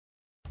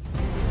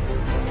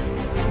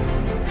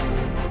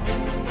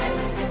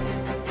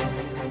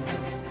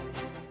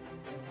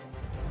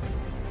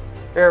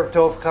Erev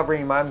Tov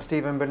Chabrim, I'm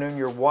Stephen Ben-Nun.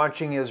 You're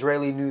watching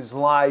Israeli News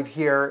Live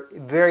here.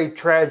 Very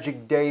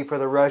tragic day for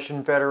the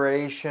Russian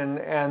Federation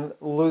and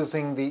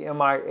losing the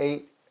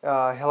Mi-8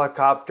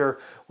 helicopter.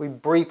 We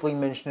briefly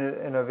mentioned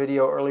it in a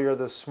video earlier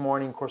this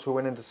morning. Of course, we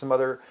went into some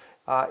other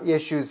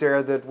issues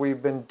there that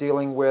we've been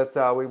dealing with.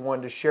 We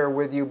wanted to share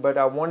with you, but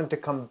I wanted to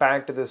come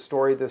back to this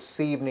story this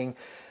evening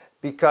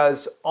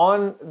because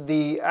on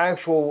the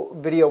actual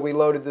video we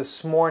loaded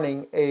this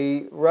morning,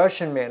 a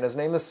Russian man, his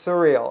name is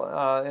Syrian,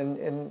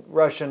 in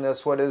Russian,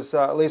 that's what is,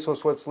 at least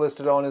was what's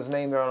listed on his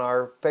name there on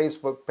our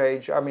Facebook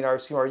page, our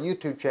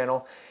YouTube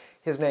channel.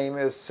 His name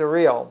is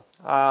Syrian.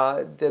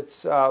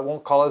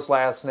 Won't call his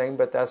last name,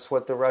 but that's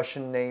what the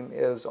Russian name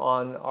is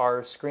on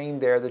our screen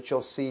there that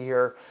you'll see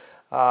here.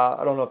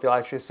 I don't know if you'll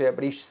actually see it,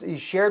 but he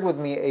shared with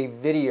me a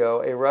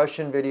video, a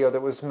Russian video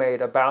that was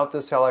made about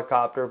this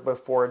helicopter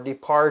before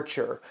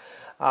departure.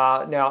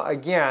 Now,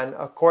 again,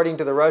 according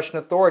to the Russian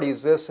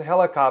authorities, this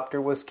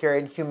helicopter was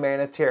carrying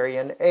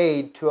humanitarian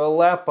aid to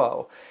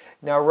Aleppo.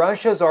 Now,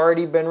 Russia's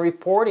already been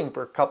reporting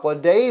for a couple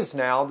of days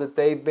now that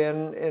they've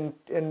been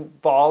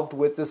involved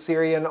with the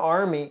Syrian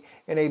army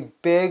in a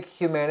big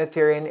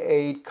humanitarian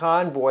aid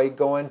convoy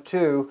going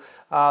to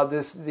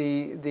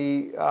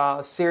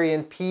the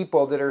Syrian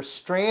people that are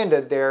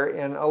stranded there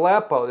in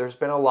Aleppo. There's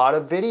been a lot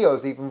of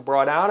videos even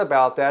brought out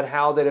about that,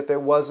 how that if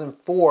it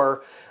wasn't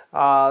for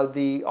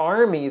the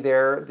army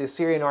there, the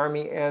Syrian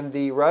army and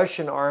the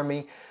Russian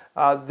army,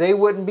 they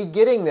wouldn't be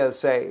getting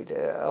this aid.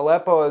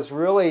 Aleppo is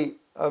really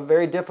a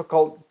very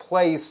difficult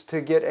place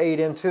to get aid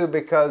into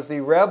because the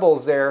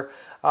rebels there,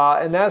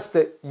 and that's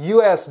the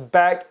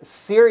U.S.-backed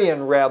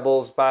Syrian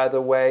rebels, by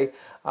the way,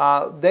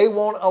 they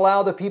won't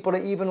allow the people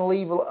to even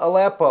leave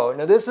Aleppo.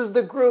 Now, this is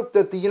the group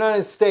that the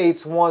United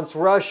States wants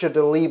Russia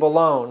to leave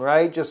alone,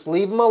 right? Just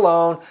leave them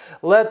alone.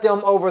 Let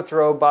them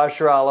overthrow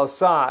Bashar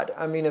al-Assad.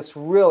 I mean, it's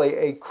really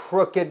a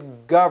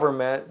crooked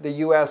government, the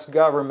U.S.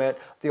 government,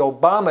 the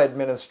Obama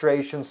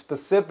administration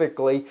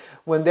specifically,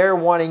 when they're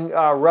wanting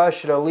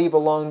Russia to leave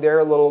alone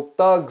their little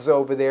thugs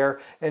over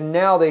there, and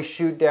now they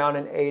shoot down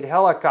an aid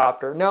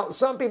helicopter. Now,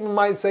 some people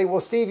might say,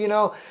 well, Steve, you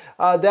know,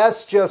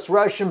 that's just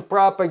Russian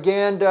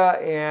propaganda,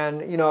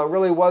 and, you know, it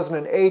really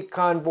wasn't an aid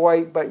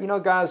convoy. But, you know,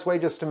 guys,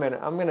 wait just a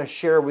minute. I'm going to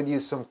share with you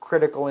some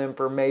critical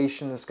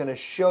information that's going to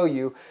show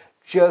you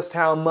just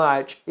how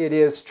much it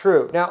is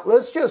true. Now,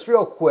 let's just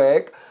real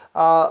quick,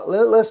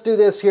 let's do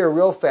this here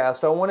real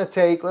fast. I want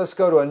to let's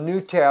go to a new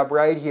tab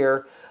right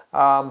here.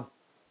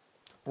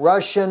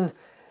 Russian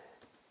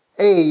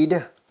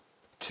aid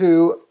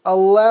to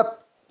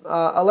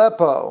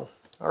Aleppo.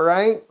 All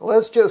right,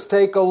 let's just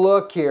take a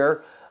look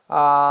here.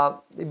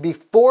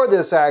 Before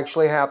this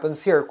actually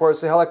happens here, of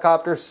course, the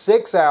helicopter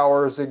 6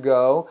 hours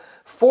ago,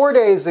 4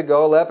 days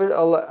ago,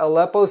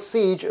 Aleppo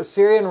siege,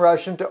 Syrian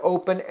Russian to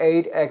open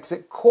aid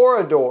exit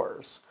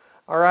corridors.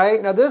 All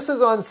right, now this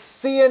is on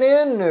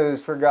CNN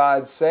News, for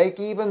God's sake.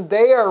 Even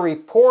they are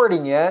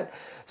reporting it.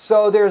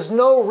 So there's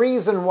no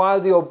reason why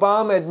the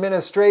Obama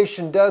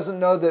administration doesn't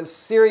know that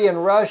Syrian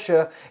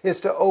Russia is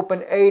to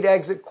open aid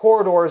exit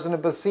corridors in a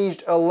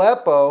besieged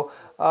Aleppo,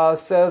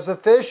 says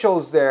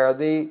officials there.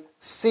 The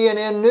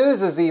CNN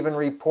News is even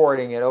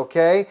reporting it,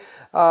 okay?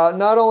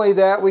 Not only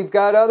that, we've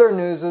got other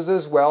news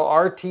as well.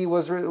 RT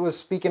was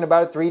speaking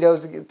about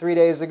it 3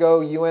 days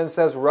ago. UN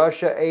says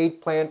Russia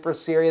aid plan for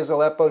Syria's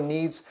Aleppo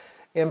needs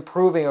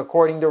improving,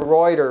 according to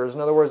Reuters.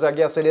 In other words, I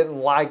guess they didn't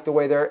like the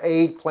way their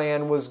aid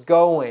plan was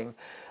going.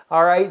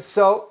 All right,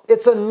 so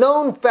it's a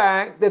known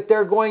fact that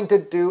they're going to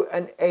do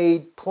an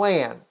aid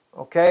plan,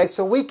 okay?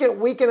 So we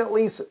can at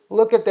least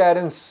look at that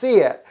and see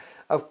it.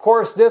 Of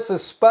course, this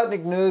is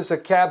Sputnik News, a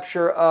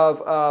capture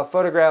of a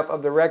photograph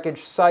of the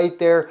wreckage site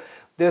there.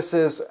 This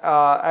is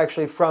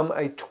actually from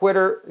a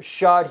Twitter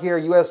shot here.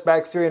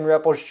 U.S.-backed Syrian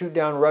rebels shoot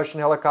down Russian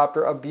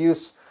helicopter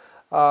abuse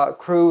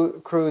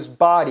crew's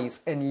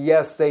bodies. And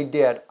yes, they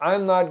did.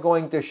 I'm not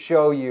going to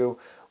show you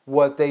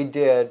what they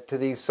did to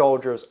these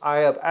soldiers. I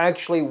have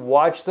actually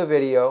watched the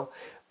video.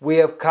 We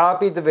have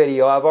copied the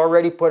video. I've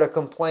already put a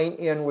complaint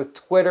in with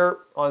Twitter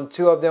on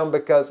 2 of them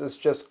because it's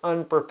just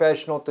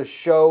unprofessional to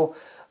show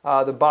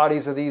the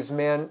bodies of these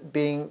men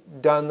being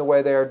done the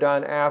way they are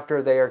done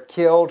after they are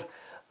killed.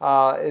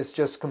 Is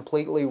just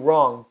completely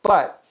wrong.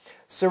 But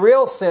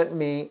Cyril sent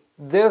me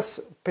this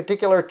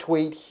particular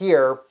tweet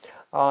here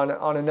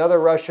on another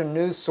Russian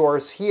news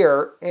source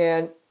here,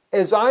 and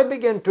as I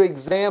begin to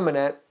examine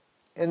it,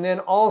 and then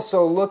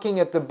also looking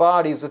at the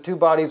bodies, the 2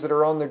 bodies that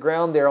are on the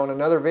ground there on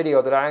another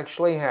video that I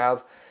actually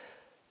have,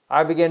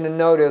 I begin to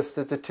notice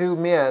that the 2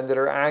 men that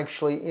are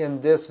actually in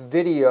this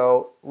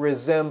video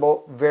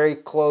resemble very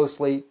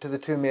closely to the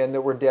 2 men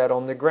that were dead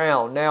on the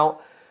ground. Now,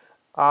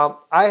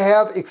 I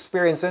have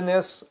experience in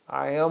this.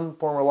 I am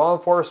former law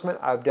enforcement.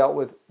 I've dealt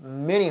with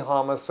many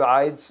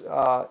homicides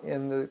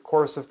in the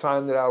course of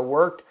time that I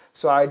worked,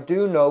 so I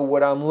do know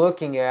what I'm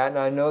looking at, and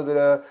I know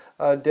that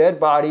a dead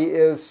body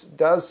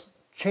does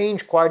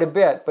changed quite a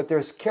bit, but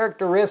there's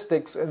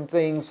characteristics and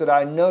things that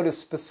I noticed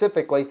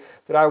specifically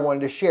that I wanted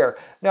to share.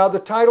 Now, the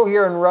title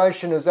here in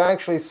Russian is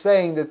actually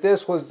saying that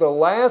this was the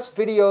last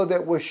video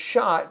that was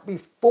shot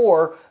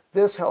before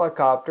this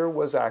helicopter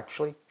was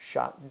actually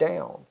shot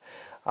down.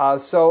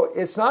 So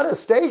it's not a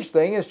staged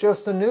thing, it's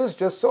just the news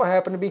just so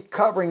happened to be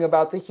covering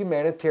about the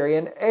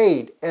humanitarian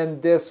aid,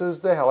 and this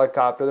is the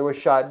helicopter that was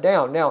shot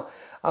down. Now,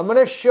 I'm going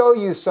to show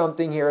you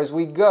something here as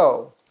we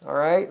go, all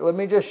right? Let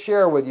me just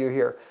share with you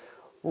here.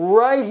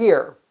 Right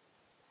here.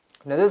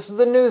 Now, this is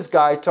the news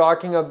guy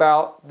talking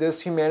about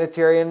this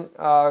humanitarian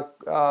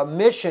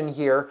mission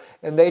here,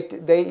 and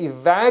they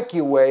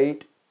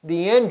evacuate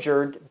the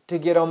injured to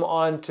get them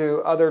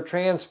onto other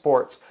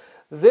transports.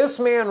 This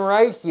man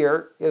right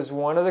here is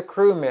one of the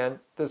crewmen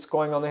that's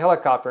going on the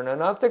helicopter. Now,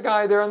 not the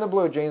guy there in the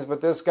blue jeans,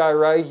 but this guy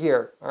right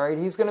here. All right,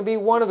 he's going to be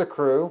one of the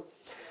crew.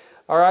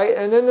 All right,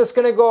 and then it's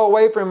going to go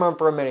away from him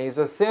for a minute. He's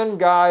a thin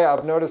guy.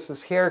 I've noticed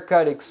his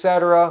haircut,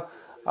 etc.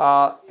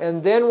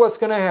 And then what's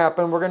going to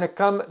happen? They're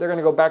going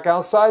to go back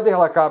outside the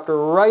helicopter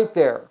right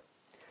there.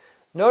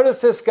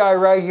 Notice this guy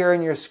right here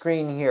in your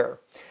screen here.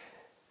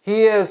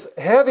 He is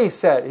heavy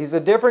set. He's a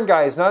different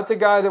guy. He's not the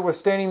guy that was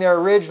standing there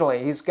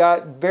originally. He's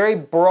got very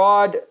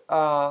broad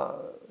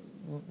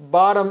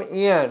bottom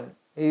end.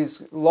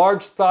 He's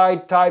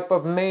large-thighed type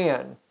of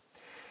man.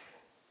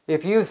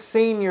 If you've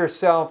seen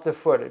yourself the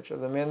footage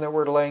of the men that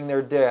were laying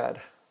there dead,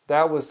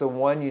 that was the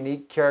one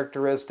unique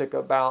characteristic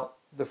about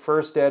the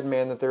first dead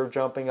man that they were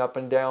jumping up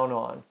and down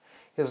on.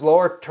 His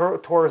lower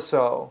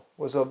torso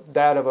was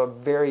that of a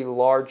very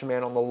large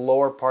man on the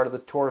lower part of the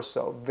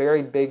torso.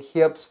 Very big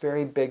hips,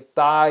 very big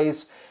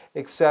thighs,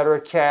 etc.,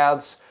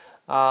 calves.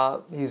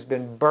 He's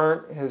been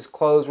burnt. His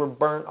clothes were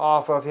burnt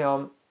off of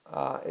him,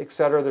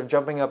 etc. They're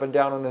jumping up and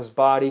down on his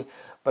body,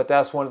 but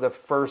that's one of the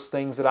first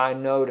things that I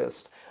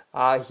noticed.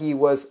 He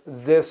was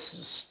this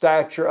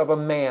stature of a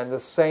man, the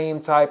same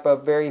type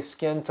of very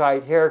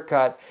skin-tight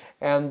haircut,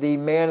 and the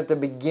man at the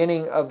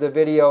beginning of the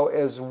video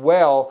as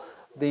well,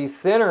 the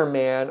thinner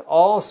man,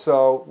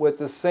 also with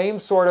the same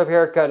sort of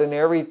haircut and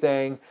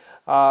everything,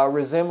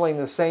 resembling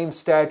the same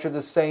stature,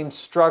 the same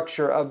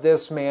structure of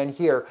this man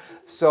here.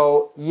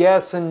 So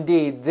yes,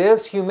 indeed,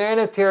 this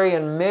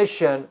humanitarian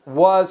mission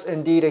was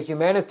indeed a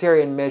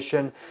humanitarian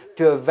mission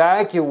to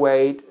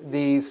evacuate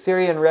the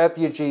Syrian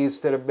refugees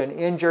that have been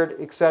injured,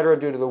 etc.,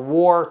 due to the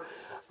war.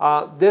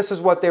 This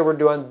is what they were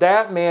doing.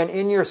 That man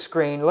in your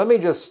screen, let me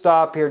just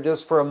stop here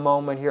just for a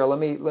moment here. Let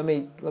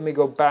me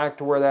go back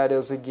to where that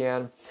is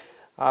again.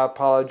 I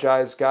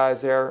apologize,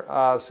 guys, there.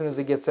 As soon as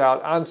it gets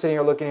out, I'm sitting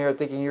here looking here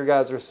thinking you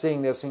guys are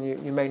seeing this, and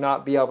you may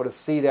not be able to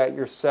see that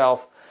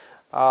yourself.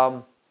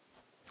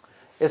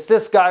 It's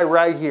this guy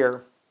right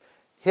here.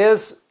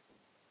 His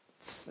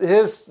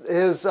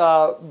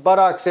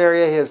buttocks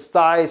area, his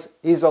thighs,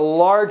 he's a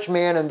large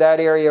man in that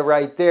area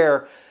right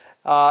there.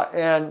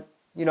 And,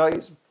 you know,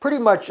 he's pretty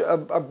much a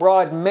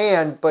broad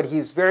man, but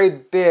he's very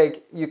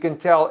big, you can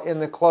tell, in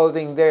the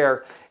clothing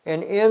there.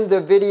 And in the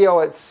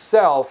video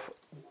itself,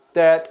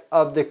 that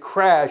of the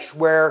crash,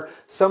 where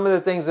some of the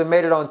things that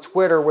made it on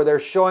Twitter where they're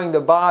showing the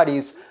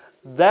bodies,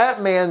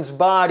 that man's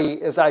body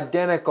is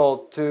identical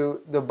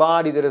to the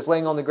body that is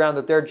laying on the ground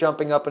that they're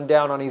jumping up and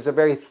down on. He's a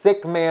very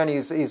thick man.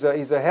 He's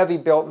a heavy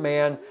built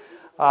man.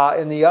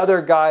 And the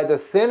other guy, the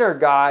thinner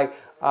guy,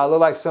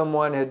 looked like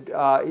someone had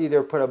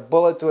either put a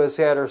bullet to his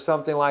head or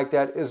something like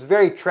that. It's a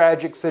very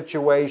tragic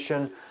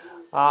situation.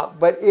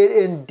 But it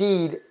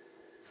indeed,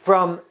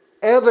 from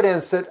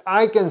evidence that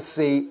I can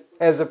see,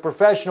 as a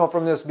professional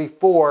from this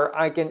before,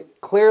 I can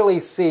clearly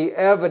see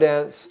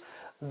evidence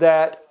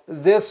that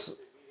this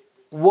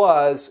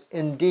was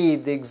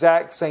indeed the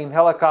exact same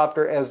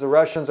helicopter as the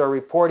Russians are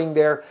reporting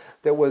there,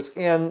 that was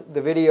in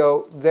the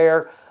video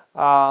there.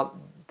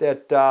 Let's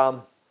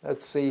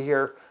see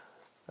here.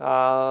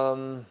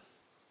 I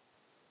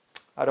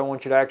don't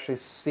want you to actually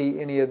see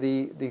any of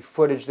the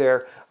footage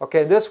there.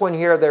 Okay, this one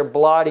here, they're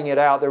blotting it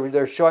out.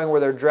 They're showing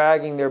where they're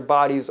dragging their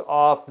bodies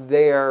off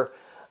there.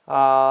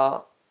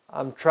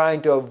 I'm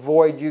trying to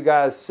avoid you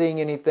guys seeing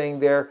anything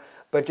there.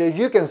 But as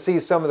you can see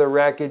some of the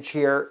wreckage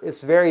here,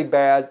 it's very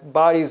bad.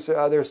 Bodies,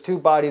 there's two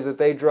bodies that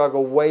they drug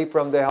away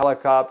from the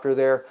helicopter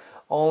there,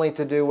 only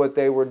to do what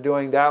they were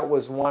doing. That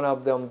was one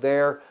of them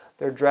there.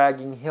 They're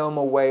dragging him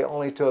away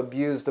only to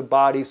abuse the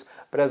bodies.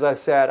 But as I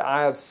said,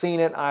 I have seen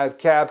it. I have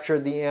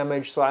captured the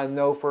image, so I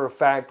know for a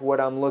fact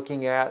what I'm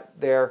looking at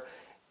there.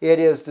 It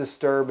is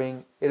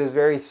disturbing. It is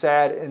very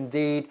sad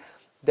indeed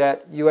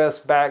that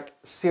U.S.-backed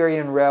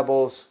Syrian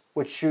rebels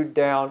would shoot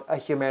down a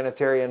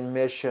humanitarian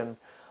mission.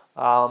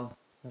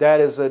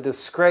 That is a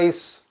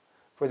disgrace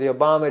for the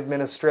Obama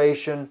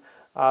administration,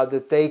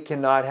 that they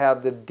cannot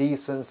have the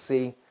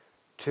decency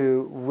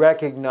to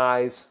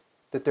recognize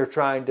that they're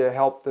trying to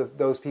help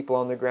those people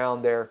on the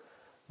ground there.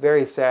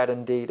 Very sad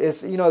indeed.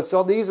 It's, you know,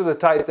 so these are the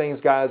type of things,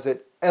 guys,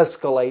 that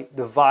escalate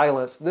the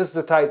violence. This is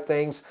the type of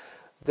things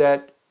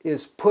that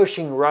is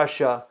pushing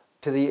Russia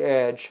to the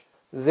edge.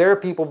 Their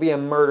people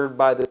being murdered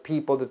by the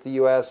people that the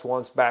U.S.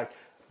 wants back.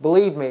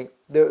 believe me,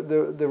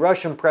 the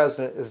Russian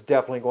president is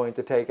definitely going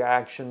to take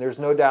action. There's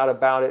no doubt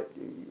about it.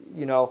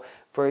 You know,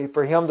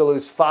 for him to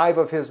lose 5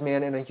 of his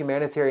men in a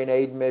humanitarian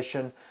aid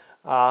mission,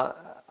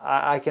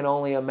 I can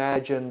only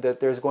imagine that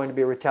there's going to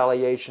be a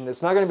retaliation.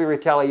 It's not going to be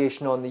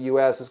retaliation on the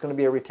U.S. It's going to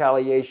be a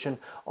retaliation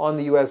on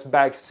the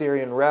U.S.-backed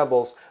Syrian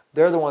rebels.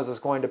 They're the ones that's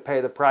going to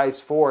pay the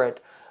price for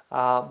it.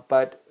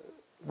 But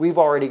we've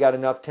already got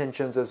enough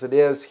tensions as it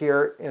is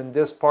here in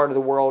this part of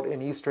the world,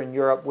 in Eastern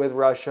Europe, with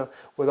Russia,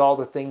 with all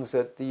the things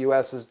that the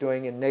U.S. is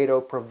doing in NATO,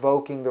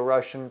 provoking the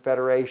Russian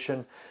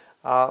Federation.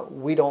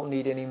 We don't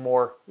need any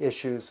more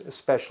issues,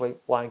 especially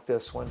like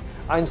this one.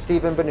 I'm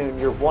Stephen Benoon.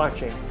 You're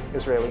watching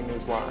Israeli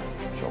News Live.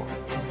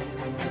 Shalom.